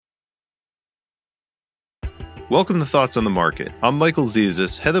Welcome to Thoughts on the Market. I'm Michael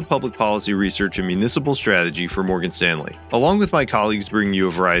Zezas, Head of Public Policy Research and Municipal Strategy for Morgan Stanley. Along with my colleagues bringing you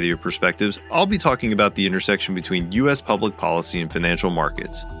a variety of perspectives, I'll be talking about the intersection between U.S. public policy and financial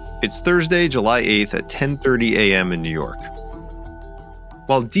markets. It's Thursday, July 8th at 10:30 a.m. in New York.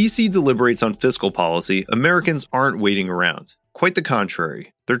 While D.C. deliberates on fiscal policy, Americans aren't waiting around. Quite the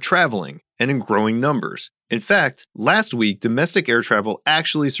contrary. They're traveling, and in growing numbers. In fact, last week, domestic air travel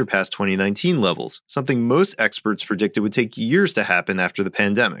actually surpassed 2019 levels, something most experts predicted would take years to happen after the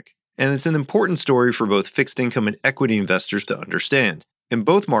pandemic. And it's an important story for both fixed income and equity investors to understand. In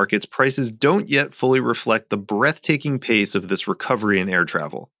both markets, prices don't yet fully reflect the breathtaking pace of this recovery in air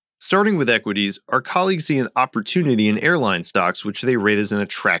travel. Starting with equities, our colleagues see an opportunity in airline stocks, which they rate as an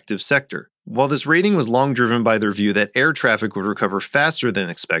attractive sector. While this rating was long driven by their view that air traffic would recover faster than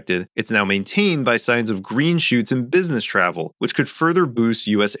expected, it's now maintained by signs of green shoots in business travel, which could further boost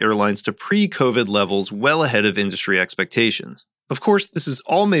U.S. airlines to pre-COVID levels well ahead of industry expectations. Of course, this is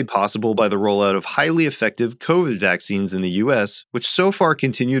all made possible by the rollout of highly effective COVID vaccines in the U.S., which so far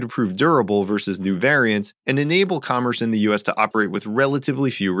continue to prove durable versus new variants and enable commerce in the U.S. to operate with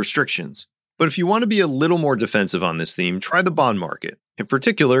relatively few restrictions. But if you want to be a little more defensive on this theme, try the bond market. In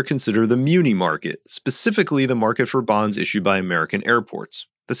particular, consider the muni market, specifically the market for bonds issued by American airports.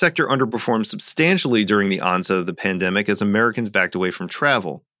 The sector underperformed substantially during the onset of the pandemic as Americans backed away from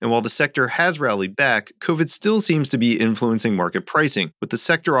travel. And while the sector has rallied back, COVID still seems to be influencing market pricing, with the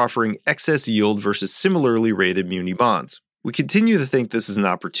sector offering excess yield versus similarly rated muni bonds. We continue to think this is an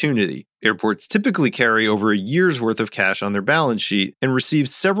opportunity. Airports typically carry over a year's worth of cash on their balance sheet and received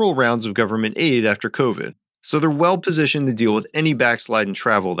several rounds of government aid after COVID. So they're well positioned to deal with any backslide in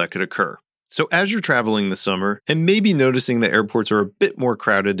travel that could occur. So as you're traveling this summer and maybe noticing that airports are a bit more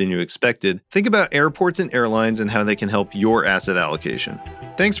crowded than you expected, think about airports and airlines and how they can help your asset allocation.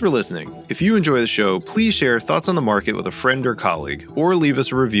 Thanks for listening. If you enjoy the show, please share Thoughts on the Market with a friend or colleague, or leave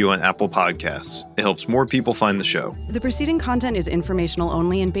us a review on Apple Podcasts. It helps more people find the show. The preceding content is informational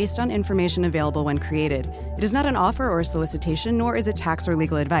only and based on information available when created. It is not an offer or a solicitation, nor is it tax or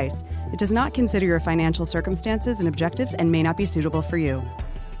legal advice. It does not consider your financial circumstances and objectives and may not be suitable for you.